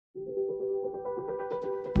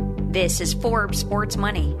This is Forbes Sports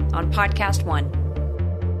Money on Podcast One.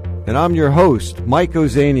 And I'm your host, Mike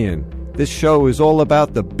Ozanian. This show is all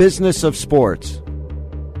about the business of sports.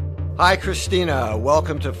 Hi, Christina.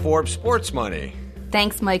 Welcome to Forbes Sports Money.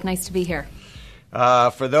 Thanks, Mike. Nice to be here.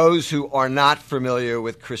 For those who are not familiar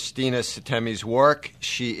with Christina Satemi's work,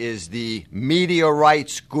 she is the media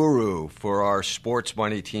rights guru for our Sports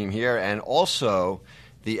Money team here, and also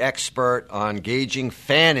the expert on gauging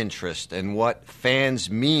fan interest and what fans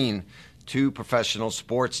mean to professional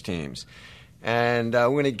sports teams. And we're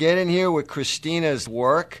going to get in here with Christina's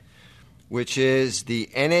work, which is the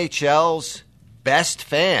NHL's best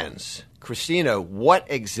fans. Christina, what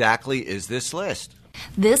exactly is this list?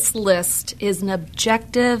 This list is an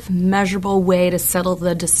objective, measurable way to settle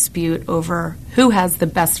the dispute over who has the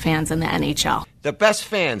best fans in the NHL. The best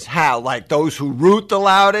fans, how? Like those who root the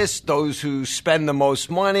loudest, those who spend the most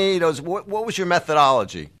money? What was your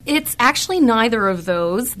methodology? It's actually neither of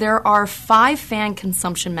those. There are 5 fan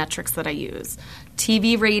consumption metrics that I use.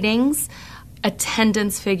 TV ratings,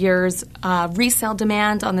 attendance figures, resale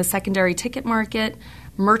demand on the secondary ticket market,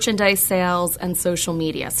 merchandise sales, and social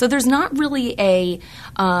media. So there's not really a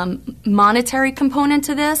monetary component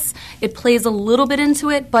to this. It plays a little bit into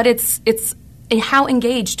it, but it's how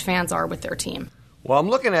engaged fans are with their team. Well, I'm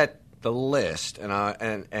looking at the list,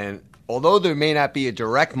 and although there may not be a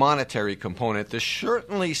direct monetary component, there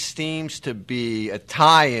certainly seems to be a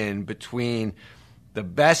tie-in between the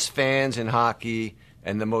best fans in hockey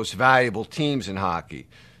and the most valuable teams in hockey.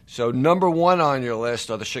 So number 1 on your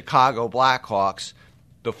list are the Chicago Blackhawks,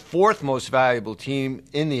 the 4th most valuable team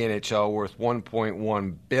in the NHL, worth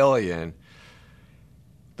 $1.1 billion.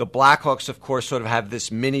 The Blackhawks, of course, sort of have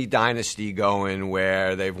this mini dynasty going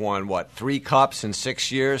where they've won, 3 cups in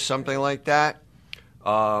 6 years, something like that.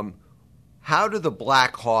 How do the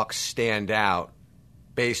Blackhawks stand out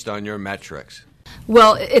based on your metrics?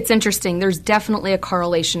 Well, it's interesting. There's definitely a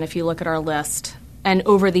correlation if you look at our list. And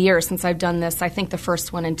over the years since I've done this, I think the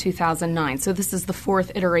first one in 2009. So this is the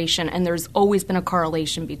 4th iteration, and there's always been a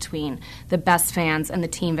correlation between the best fans and the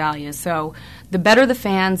team values. So the better the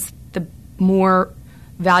fans, the more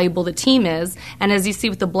valuable the team is. And as you see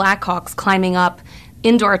with the Blackhawks climbing up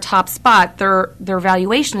into our top spot, their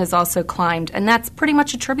valuation has also climbed. And that's pretty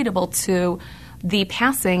much attributable to the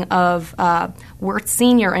passing of Wirtz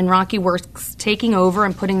Sr. and Rocky Wirtz taking over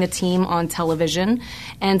and putting the team on television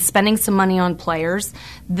and spending some money on players.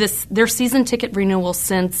 Their season ticket renewal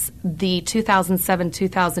since the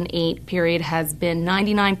 2007-2008 period has been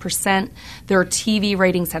 99%. Their TV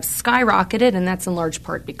ratings have skyrocketed, and that's in large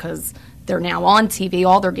part because they're now on TV.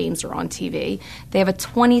 All their games are on TV. They have a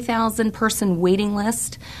 20,000-person waiting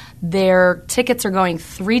list. Their tickets are going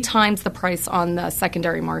 3 times the price on the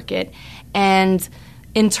secondary market. And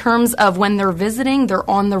in terms of when they're visiting, their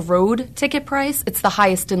on-the-road ticket price, it's the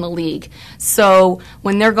highest in the league. So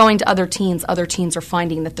when they're going to other teams are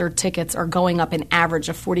finding that their tickets are going up an average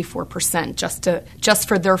of 44% just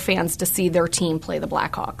for their fans to see their team play the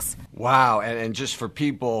Blackhawks. Wow, and just for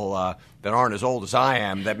people that aren't as old as I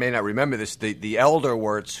am that may not remember this, the elder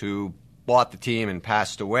Wirtz who bought the team and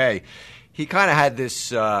passed away, he kind of had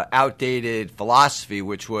this outdated philosophy,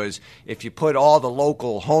 which was if you put all the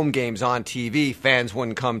local home games on TV, fans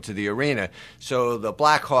wouldn't come to the arena. So the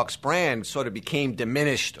Blackhawks brand sort of became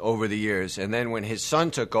diminished over the years. And then when his son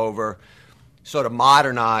took over, sort of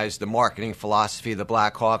modernized the marketing philosophy of the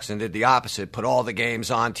Blackhawks and did the opposite, put all the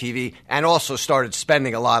games on TV, and also started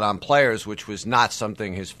spending a lot on players, which was not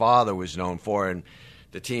something his father was known for. And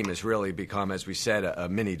the team has really become, as we said, a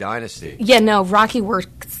mini dynasty. Yeah, no, Rocky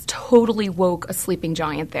Wirtz totally woke a sleeping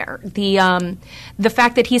giant there. The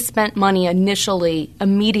fact that he spent money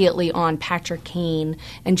immediately on Patrick Kane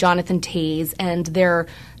and Jonathan Toews, and they're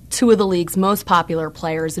 2 of the league's most popular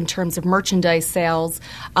players in terms of merchandise sales,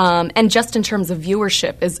 and just in terms of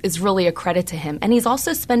viewership is really a credit to him. And he's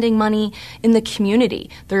also spending money in the community.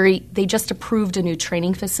 They just approved a new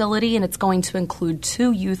training facility, and it's going to include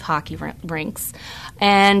 2 youth hockey rinks.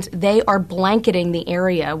 And they are blanketing the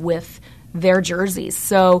area with their jerseys.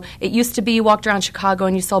 So it used to be you walked around Chicago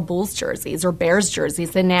and you saw Bulls jerseys or Bears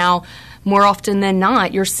jerseys, and now more often than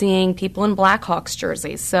not you're seeing people in Blackhawks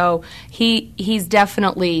jerseys. So he's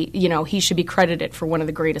definitely, he should be credited for one of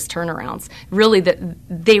the greatest turnarounds. Really,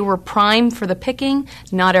 they were prime for the picking.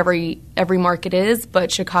 Not every market is,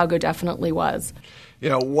 but Chicago definitely was.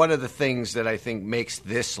 One of the things that I think makes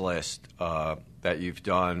this list that you've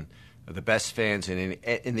done, the best fans in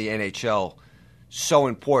the NHL, so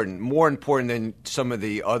important, more important than some of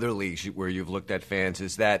the other leagues where you've looked at fans,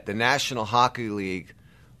 is that the National Hockey League,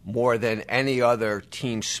 more than any other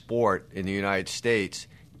team sport in the United States,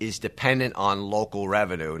 is dependent on local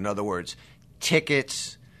revenue. In other words,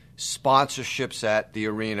 tickets, sponsorships at the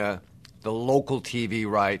arena, the local TV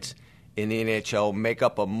rights in the NHL make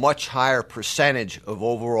up a much higher percentage of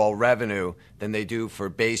overall revenue than they do for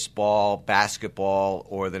baseball, basketball,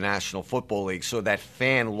 or the National Football League. So that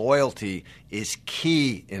fan loyalty is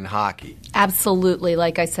key in hockey. Absolutely.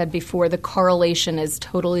 Like I said before, the correlation is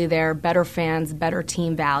totally there. Better fans, better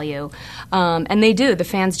team value. And they do. The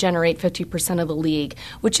fans generate 50% of the league,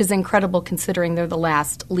 which is incredible considering they're the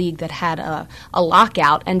last league that had a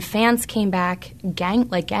lockout. And fans came back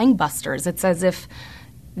like gangbusters. It's as if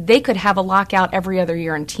they could have a lockout every other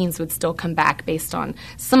year and teams would still come back based on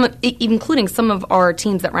including some of our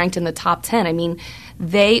teams that ranked in the top 10. I mean,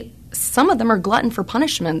 some of them are glutton for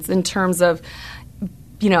punishments in terms of,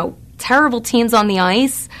 terrible teams on the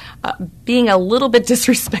ice, being a little bit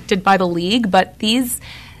disrespected by the league, but these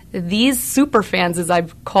super fans, as I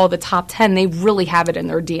call the top 10, they really have it in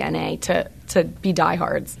their DNA to be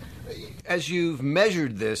diehards. As you've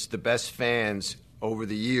measured the best fans over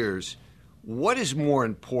the years, what is more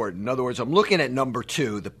important? In other words, I'm looking at number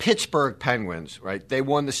 2, the Pittsburgh Penguins, right? They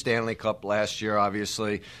won the Stanley Cup last year,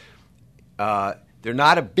 obviously. They're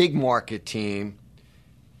not a big market team,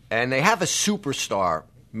 and they have a superstar,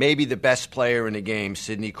 maybe the best player in the game,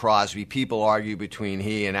 Sidney Crosby. People argue between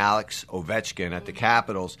he and Alex Ovechkin at the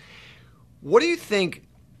Capitals. What do you think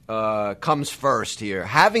comes first here?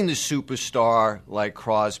 Having the superstar like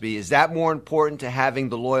Crosby, is that more important to having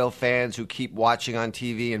the loyal fans who keep watching on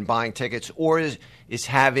TV and buying tickets, or is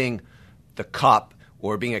having the cup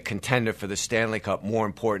or being a contender for the Stanley Cup more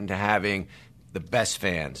important to having the best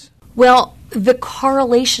fans? Well, the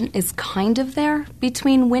correlation is kind of there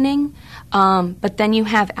between winning, but then you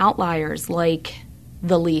have outliers like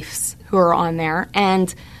the Leafs who are on there,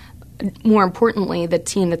 and more importantly, the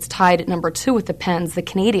team that's tied at number 2 with the Pens, the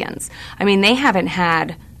Canadiens. I mean, they haven't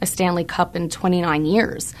had a Stanley Cup in 29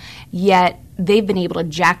 years, yet they've been able to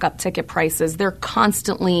jack up ticket prices. They're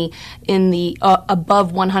constantly in the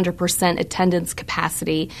above 100% attendance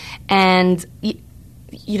capacity, and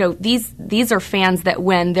these are fans that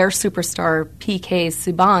when their superstar PK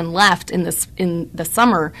Subban left in the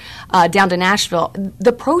summer down to Nashville,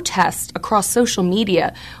 the protest across social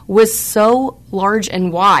media was so large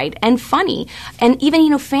and wide and funny. And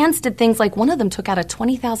even fans did things like one of them took out a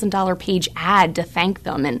 $20,000 page ad to thank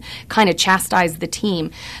them and kind of chastise the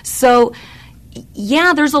team. So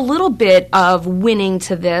yeah, there's a little bit of winning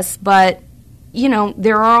to this, but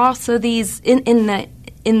there are also these in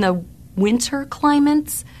the winter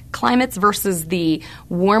climates versus the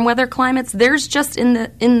warm weather climates. There's just in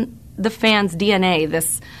the fans' DNA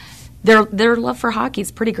their love for hockey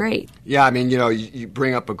is pretty great. Yeah, I mean, you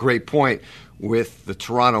bring up a great point with the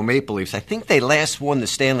Toronto Maple Leafs. I think they last won the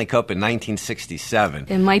Stanley Cup in 1967.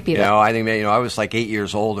 It might be that. I think I was like 8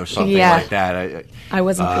 years old or something like that. I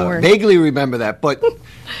wasn't born. Vaguely remember that, but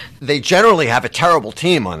they generally have a terrible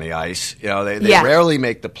team on the ice. They rarely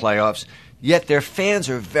make the playoffs. Yet their fans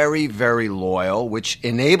are very, very loyal, which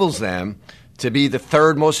enables them to be the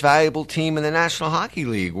third most valuable team in the National Hockey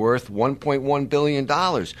League, worth $1.1 billion.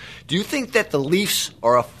 Do you think that the Leafs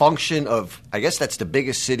are a function of, I guess that's the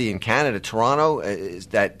biggest city in Canada, Toronto, is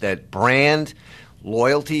that brand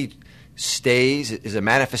loyalty is a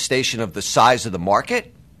manifestation of the size of the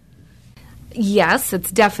market? Yes,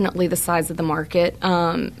 it's definitely the size of the market.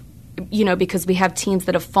 Because we have teams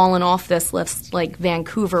that have fallen off this list, like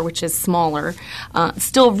Vancouver, which is smaller,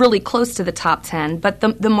 still really close to the top 10. But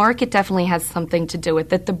the market definitely has something to do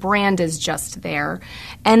with it. The brand is just there.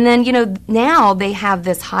 And then, now they have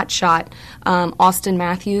this hotshot, Austin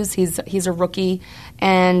Matthews. He's a rookie.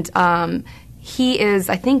 And he is,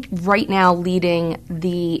 I think, right now leading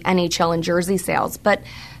the NHL in jersey sales. But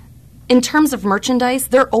in terms of merchandise,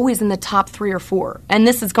 they're always in the top 3 or 4. And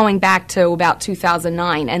this is going back to about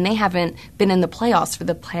 2009, and they haven't been in the playoffs for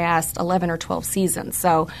the past 11 or 12 seasons.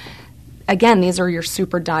 So, again, these are your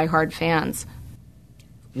super diehard fans.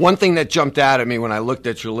 One thing that jumped out at me when I looked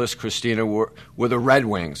at your list, Christina, were the Red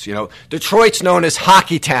Wings. Detroit's known as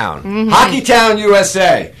Hockey Town. Mm-hmm. Hockey Town,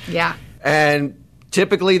 USA. Yeah. And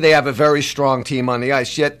typically they have a very strong team on the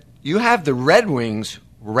ice, yet you have the Red Wings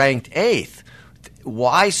ranked 8th.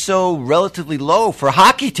 Why so relatively low for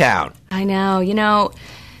Hockey Town? I know.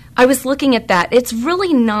 I was looking at that. It's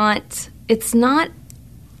really not. It's not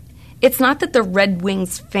that the Red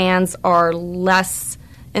Wings fans are less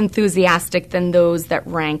enthusiastic than those that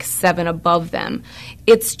rank 7 above them.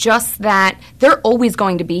 It's just that they're always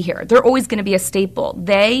going to be here. They're always going to be a staple.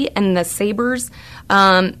 They and the Sabres.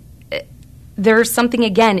 There's something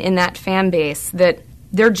again in that fan base that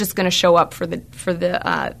they're just going to show up for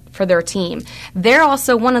their team. They're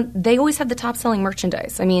also they always have the top selling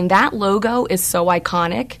merchandise. I mean, that logo is so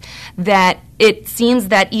iconic that it seems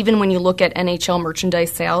that even when you look at NHL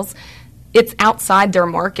merchandise sales, it's outside their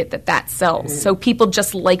market that sells. So people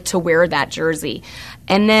just like to wear that jersey.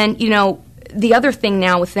 And then, the other thing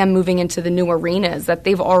now with them moving into the new arena is that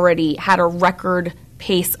they've already had a record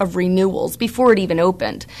pace of renewals before it even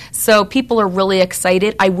opened. So people are really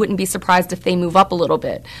excited. I wouldn't be surprised if they move up a little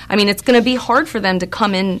bit. I mean, it's going to be hard for them to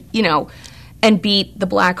come in, and beat the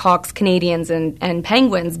Blackhawks, Canadians, and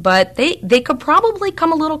Penguins, but they could probably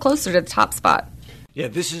come a little closer to the top spot. Yeah,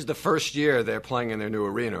 this is the first year they're playing in their new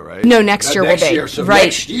arena, right? No, next year will be. So right.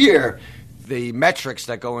 Next year, the metrics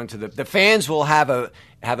that go into the fans will have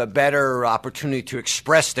a better opportunity to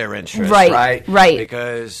express their interest, right? Right.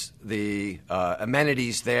 Because the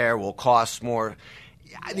amenities there will cost more.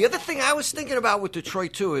 The other thing I was thinking about with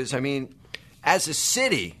Detroit too is, as a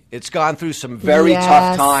city, it's gone through some very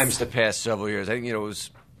tough times the past several years. I think it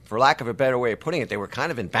was, for lack of a better way of putting it, they were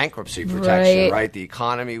kind of in bankruptcy protection, right? The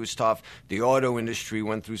economy was tough. The auto industry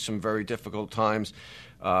went through some very difficult times.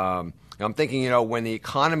 I'm thinking, when the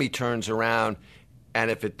economy turns around,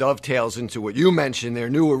 and if it dovetails into what you mentioned,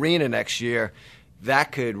 their new arena next year,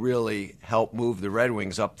 that could really help move the Red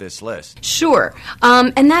Wings up this list. Sure,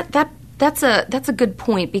 and that's a good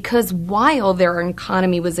point, because while their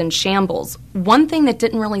economy was in shambles, one thing that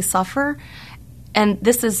didn't really suffer, and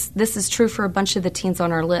this is true for a bunch of the teams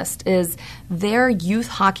on our list, is their youth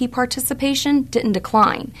hockey participation didn't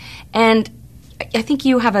decline. And I think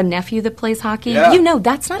you have a nephew that plays hockey. Yeah.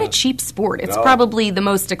 That's not a cheap sport. It's probably the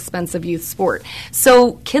most expensive youth sport.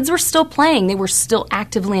 So kids were still playing. They were still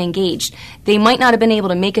actively engaged. They might not have been able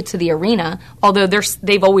to make it to the arena, although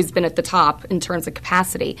they've always been at the top in terms of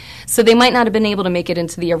capacity. So they might not have been able to make it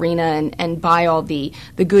into the arena and buy all the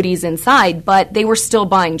goodies inside, but they were still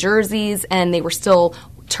buying jerseys, and they were still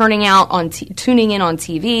tuning in on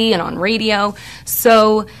TV and on radio.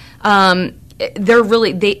 So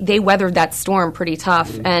they weathered that storm pretty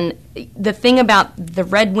tough. And the thing about the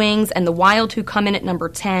Red Wings and the Wild, who come in at number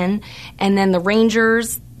 10, and then the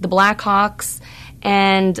Rangers, the Blackhawks,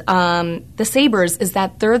 and the Sabres, is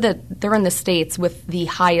that they're in the States with the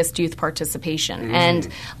highest youth participation. And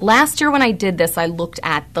last year when I did this, I looked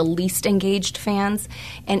at the least engaged fans,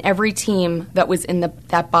 and every team that was in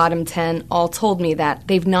that bottom 10 all told me that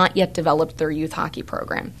they've not yet developed their youth hockey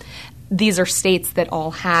program. These are states that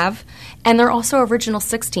all have, and they're also Original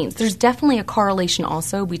Six teams. There's definitely a correlation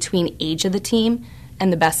also between age of the team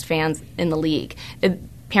and the best fans in the league.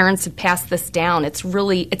 Parents have passed this down. It's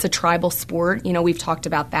a tribal sport. We've talked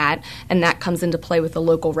about that, and that comes into play with the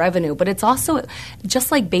local revenue. But it's also,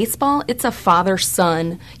 just like baseball, it's a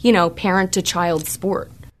father-son, parent-to-child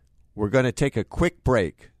sport. We're going to take a quick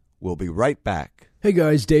break. We'll be right back. Hey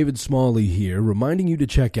guys, David Smalley here, reminding you to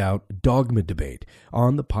check out Dogma Debate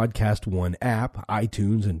on the Podcast One app,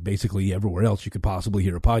 iTunes, and basically everywhere else you could possibly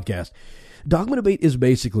hear a podcast. Dogma Debate is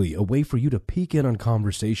basically a way for you to peek in on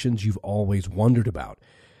conversations you've always wondered about.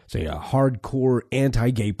 Say a hardcore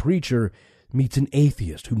anti-gay preacher meets an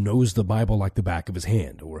atheist who knows the Bible like the back of his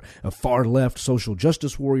hand, or a far-left social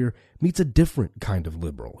justice warrior meets a different kind of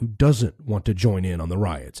liberal who doesn't want to join in on the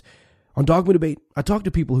riots. On Dogma Debate, I talk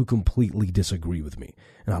to people who completely disagree with me,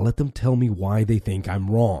 and I let them tell me why they think I'm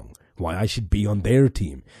wrong, why I should be on their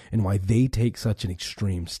team, and why they take such an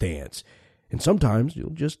extreme stance. And sometimes you'll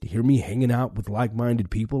just hear me hanging out with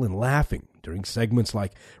like-minded people and laughing during segments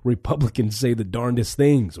like Republicans Say the Darndest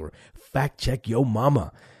Things or Fact Check Yo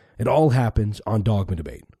Mama. It all happens on Dogma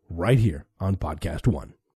Debate, right here on Podcast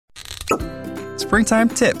One. Springtime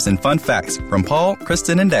tips and fun facts from Paul,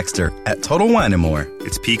 Kristen, and Dexter at Total Wine & More.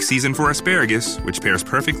 It's peak season for asparagus, which pairs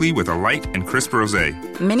perfectly with a light and crisp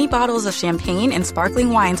rosé. Mini bottles of champagne and sparkling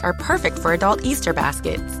wines are perfect for adult Easter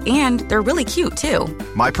baskets. And they're really cute, too.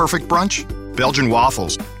 My perfect brunch? Belgian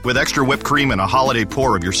waffles with extra whipped cream and a holiday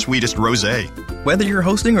pour of your sweetest rosé. Whether you're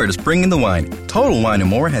hosting or just bringing the wine, Total Wine &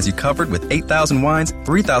 More has you covered with 8,000 wines,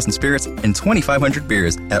 3,000 spirits, and 2,500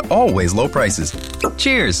 beers at always low prices.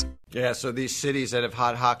 Cheers! Yeah, so these cities that have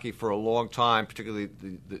had hockey for a long time, particularly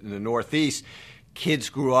in the Northeast, kids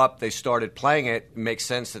grew up, they started playing it. It makes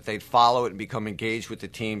sense that they'd follow it and become engaged with the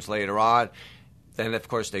teams later on. Then, of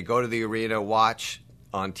course, they go to the arena, watch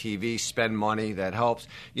on TV, spend money. That helps.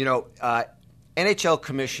 NHL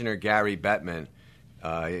Commissioner Gary Bettman,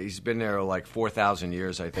 he's been there like 4,000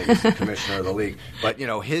 years, I think, as the commissioner of the league. But,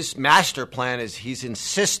 his master plan is he's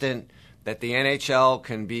insistent that the NHL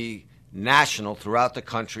can be national throughout the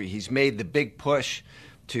country. He's made the big push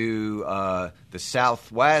to the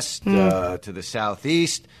Southwest, to the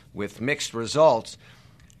Southeast with mixed results.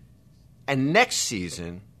 And next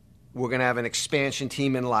season, we're going to have an expansion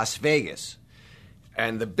team in Las Vegas.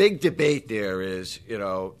 And the big debate there is,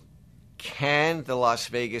 can the Las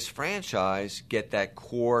Vegas franchise get that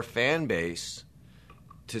core fan base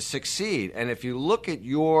to succeed? And if you look at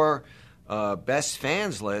your best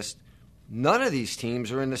fans list, none of these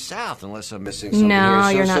teams are in the South, unless I'm missing something here. No,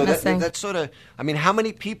 you're not missing. That's sort of, I mean, how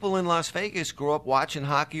many people in Las Vegas grew up watching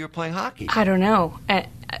hockey or playing hockey? I don't know.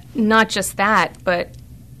 Not just that, but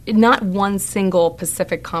not one single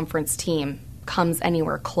Pacific Conference team comes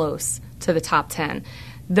anywhere close to the top 10.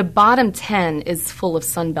 The bottom 10 is full of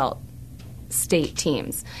Sunbelt state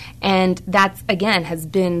teams. And that, again, has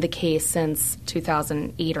been the case since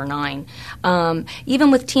 2008 or 9.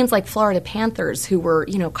 Even with teams like Florida Panthers, who were,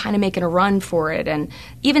 kind of making a run for it, and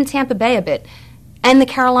even Tampa Bay a bit, and the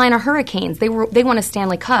Carolina Hurricanes, they won a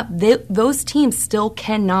Stanley Cup. Those teams still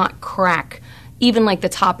cannot crack even like the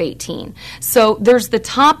top 18. So there's the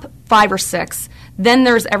top 5 or 6, then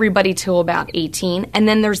there's everybody till about 18, and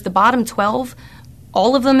then there's the bottom 12,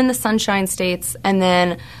 all of them in the Sunshine States, and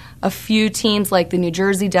then a few teams like the New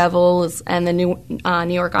Jersey Devils and the New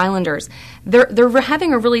York Islanders. They're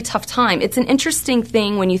having a really tough time. It's an interesting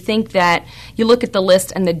thing when you think that you look at the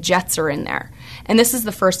list and the Jets are in there. And this is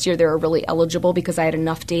the first year they were really eligible because I had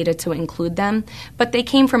enough data to include them. But they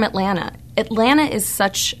came from Atlanta. Atlanta is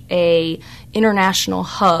such a international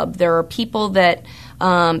hub. There are people that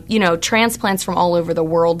transplants from all over the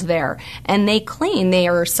world there. And they claim they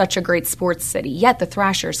are such a great sports city, yet the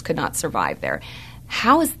Thrashers could not survive there.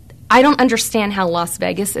 I don't understand how Las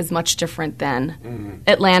Vegas is much different than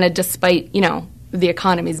Atlanta, despite, the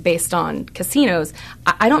economy is based on casinos.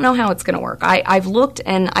 I don't know how it's going to work. I've looked,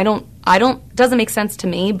 and doesn't make sense to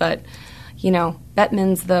me, but,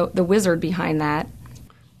 Bettman's the wizard behind that.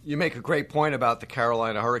 You make a great point about the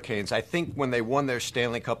Carolina Hurricanes. I think when they won their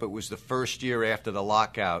Stanley Cup, it was the first year after the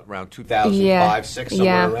lockout, around 2005, 6,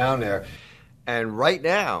 somewhere around there. And right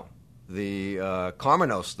now, the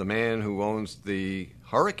Carmenos, the man who owns the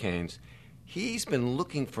Hurricanes, he's been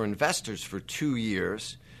looking for investors for 2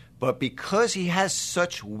 years, but because he has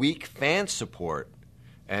such weak fan support,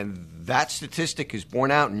 and that statistic is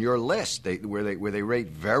borne out in your list, where they rate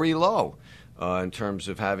very low in terms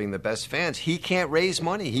of having the best fans, he can't raise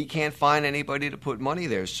money. He can't find anybody to put money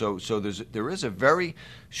there. So there is a very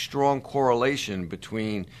strong correlation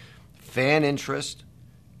between fan interest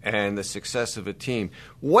and the success of a team.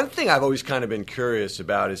 One thing I've always kind of been curious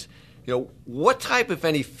about is, what type, if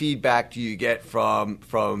any, feedback do you get from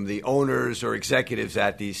the owners or executives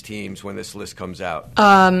at these teams when this list comes out?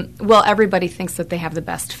 Well, everybody thinks that they have the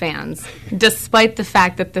best fans, despite the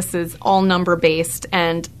fact that this is all number-based.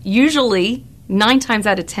 And usually, 9 times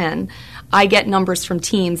out of 10, I get numbers from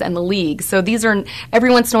teams and the league. So these are, every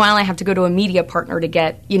once in a while, I have to go to a media partner to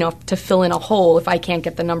get, to fill in a hole if I can't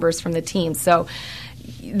get the numbers from the team. So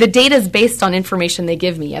the data is based on information they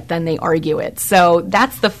give me, yet then they argue it. So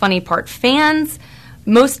that's the funny part.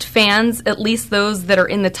 Most fans, at least those that are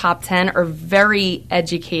in the top 10, are very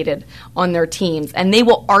educated on their teams. And they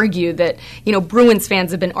will argue that, Bruins fans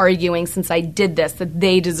have been arguing since I did this, that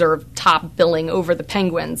they deserve top billing over the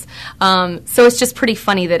Penguins. So it's just pretty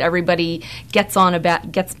funny that everybody gets on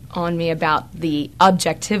me about the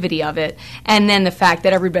objectivity of it, and then the fact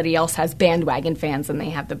that everybody else has bandwagon fans and they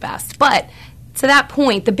have the best. But to that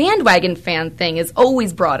point, the bandwagon fan thing is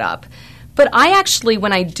always brought up. But I actually,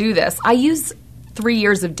 when I do this, I use 3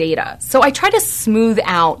 years of data. So I try to smooth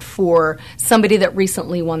out for somebody that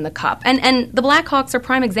recently won the Cup. And the Blackhawks are a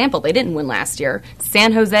prime example. They didn't win last year.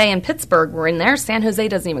 San Jose and Pittsburgh were in there. San Jose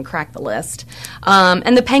doesn't even crack the list.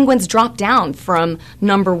 And the Penguins dropped down from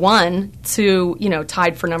number 1 to,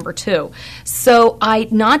 tied for number 2. So I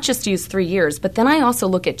not just use 3 years, but then I also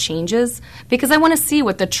look at changes because I want to see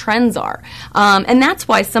what the trends are. And that's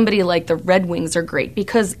why somebody like the Red Wings are great,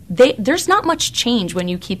 because there's not much change when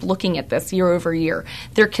you keep looking at this year over year.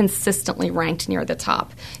 They're consistently ranked near the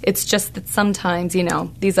top. It's just that sometimes,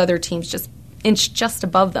 these other teams just inch just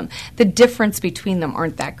above them. The difference between them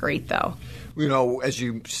aren't that great, though. As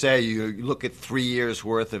you say, you look at 3 years'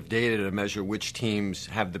 worth of data to measure which teams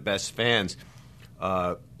have the best fans,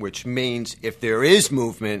 which means if there is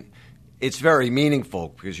movement, it's very meaningful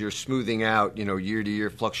because you're smoothing out, year-to-year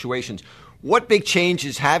fluctuations. What big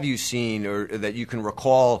changes have you seen or that you can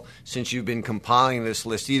recall since you've been compiling this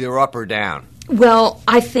list, either up or down? Well,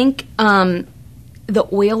 I think the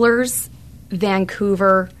Oilers,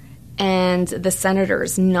 Vancouver, and the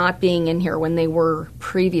Senators not being in here when they were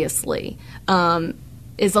previously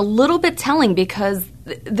is a little bit telling because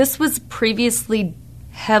this was previously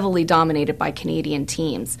heavily dominated by Canadian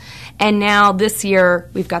teams. And now this year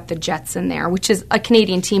we've got the Jets in there, which is a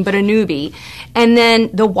Canadian team but a newbie. And then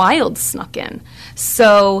the Wild snuck in.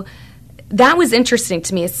 So that was interesting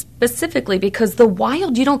to me, specifically because the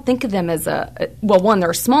Wild, you don't think of them as one,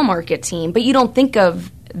 they're a small market team, but you don't think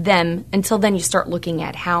of them until then you start looking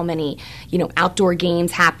at how many, outdoor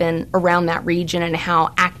games happen around that region and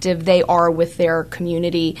how active they are with their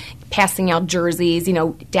community, passing out jerseys,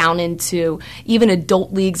 down into even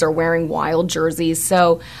adult leagues are wearing Wild jerseys.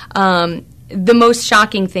 So the most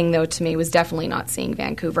shocking thing, though, to me was definitely not seeing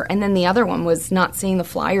Vancouver. And then the other one was not seeing the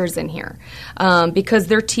Flyers in here because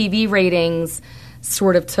their TV ratings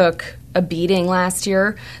sort of took a beating last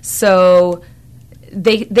year. So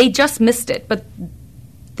they just missed it. But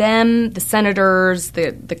them, the Senators,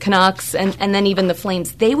 the Canucks, and then even the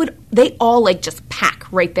Flames, they all just pack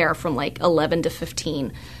right there from 11 to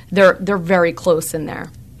 15. They're very close in there.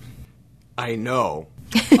 I know,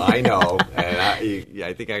 and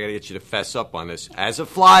I think I got to get you to fess up on this. As a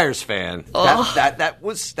Flyers fan,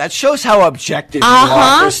 that shows how objective you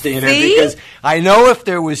are, Christina. See? Because I know if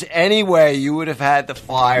there was any way, you would have had the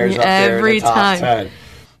Flyers up there in the top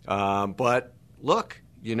 10. But look,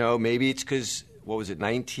 maybe it's because. What was it,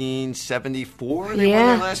 1974? They won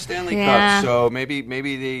their last Stanley Cup. So maybe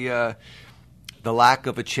the lack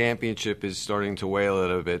of a championship is starting to weigh a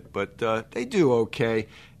little bit. But they do okay.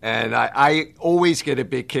 And I always get a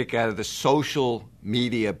big kick out of the social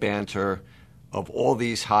media banter of all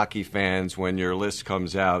these hockey fans when your list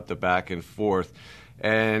comes out, the back and forth.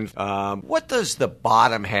 And what does the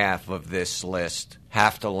bottom half of this list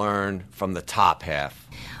have to learn from the top half?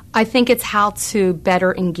 I think it's how to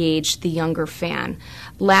better engage the younger fan.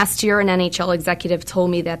 Last year, an NHL executive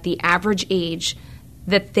told me that the average age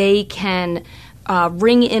that they can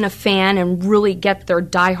ring in a fan and really get their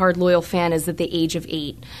diehard loyal fan is at the age of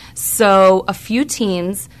 8. So a few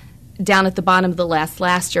teams down at the bottom of the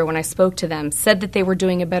last year when I spoke to them said that they were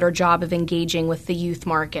doing a better job of engaging with the youth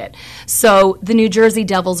market. So the New Jersey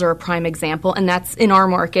Devils are a prime example, and that's in our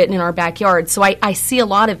market and in our backyard. So I see a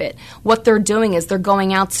lot of it. What they're doing is they're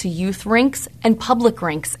going out to youth rinks and public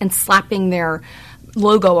rinks and slapping their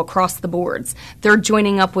logo across the boards. They're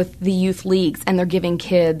joining up with the youth leagues, and they're giving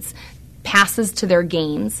kids passes to their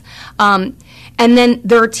games. And then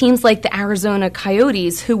there are teams like the Arizona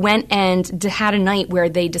Coyotes who went and had a night where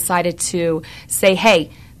they decided to say,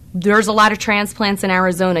 hey, there's a lot of transplants in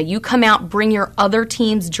Arizona. You come out, bring your other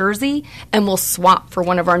team's jersey, and we'll swap for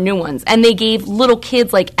one of our new ones. And they gave little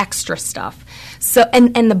kids extra stuff. So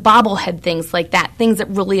and the bobblehead things like that, things that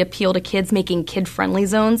really appeal to kids, making kid-friendly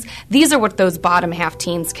zones. These are what those bottom half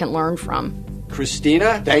teams can learn from.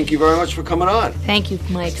 Christina, thank you very much for coming on. Thank you,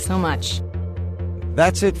 Mike, so much.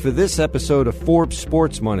 That's it for this episode of Forbes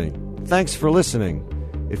Sports Money. Thanks for listening.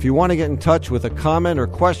 If you want to get in touch with a comment or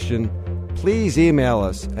question, please email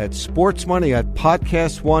us at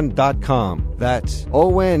sportsmoney@podcastone.com. That's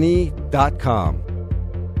ONE.com.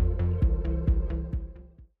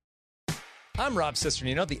 I'm Rob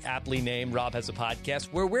Cisternino, the aptly named Rob Has a Podcast,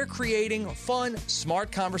 where we're creating fun,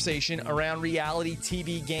 smart conversation around reality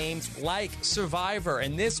TV games like Survivor.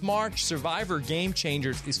 And this March, Survivor Game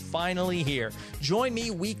Changers is finally here. Join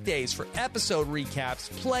me weekdays for episode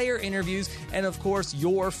recaps, player interviews, and of course,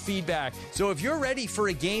 your feedback. So if you're ready for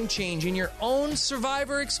a game change in your own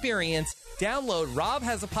Survivor experience, download Rob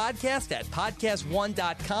Has a Podcast at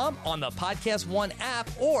podcastone.com on the Podcast One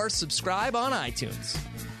app or subscribe on iTunes.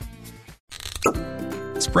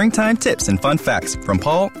 Springtime tips and fun facts from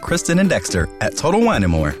Paul, Kristen, and Dexter at Total Wine &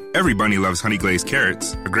 More. Every bunny loves honey glazed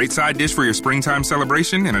carrots. A great side dish for your springtime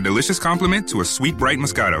celebration and a delicious complement to a sweet, bright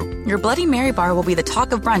Moscato. Your Bloody Mary bar will be the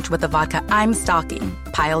talk of brunch with the vodka I'm stalking.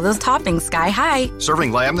 Pile those toppings sky high.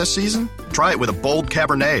 Serving lamb this season? Try it with a bold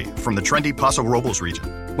Cabernet from the trendy Paso Robles region.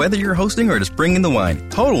 Whether you're hosting or just bringing the wine,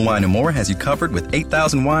 Total Wine & More has you covered with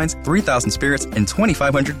 8,000 wines, 3,000 spirits, and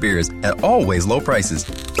 2,500 beers at always low prices.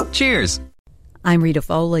 Cheers! I'm Rita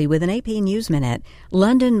Foley with an AP News Minute.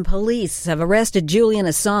 London police have arrested Julian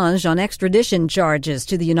Assange on extradition charges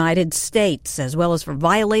to the United States, as well as for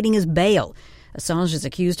violating his bail. Assange is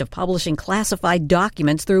accused of publishing classified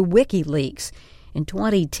documents through WikiLeaks. In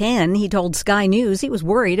 2010, he told Sky News he was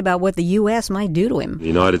worried about what the U.S. might do to him. The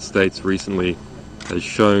United States recently has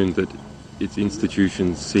shown that its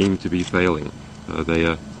institutions seem to be failing. They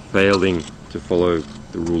are failing to follow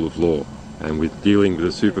the rule of law. And with dealing with a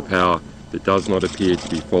superpower that does not appear to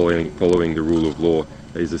be following the rule of law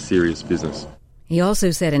is a serious business. He also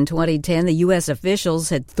said in 2010 the U.S. officials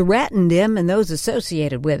had threatened him and those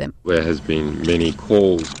associated with him. There has been many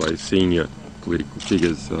calls by senior political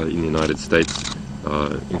figures in the United States,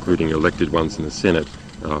 including elected ones in the Senate,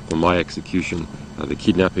 for my execution, the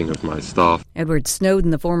kidnapping of my staff. Edward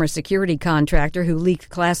Snowden, the former security contractor who leaked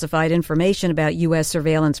classified information about U.S.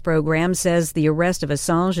 surveillance programs, says the arrest of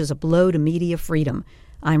Assange is a blow to media freedom.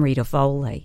 I'm Rita Foley.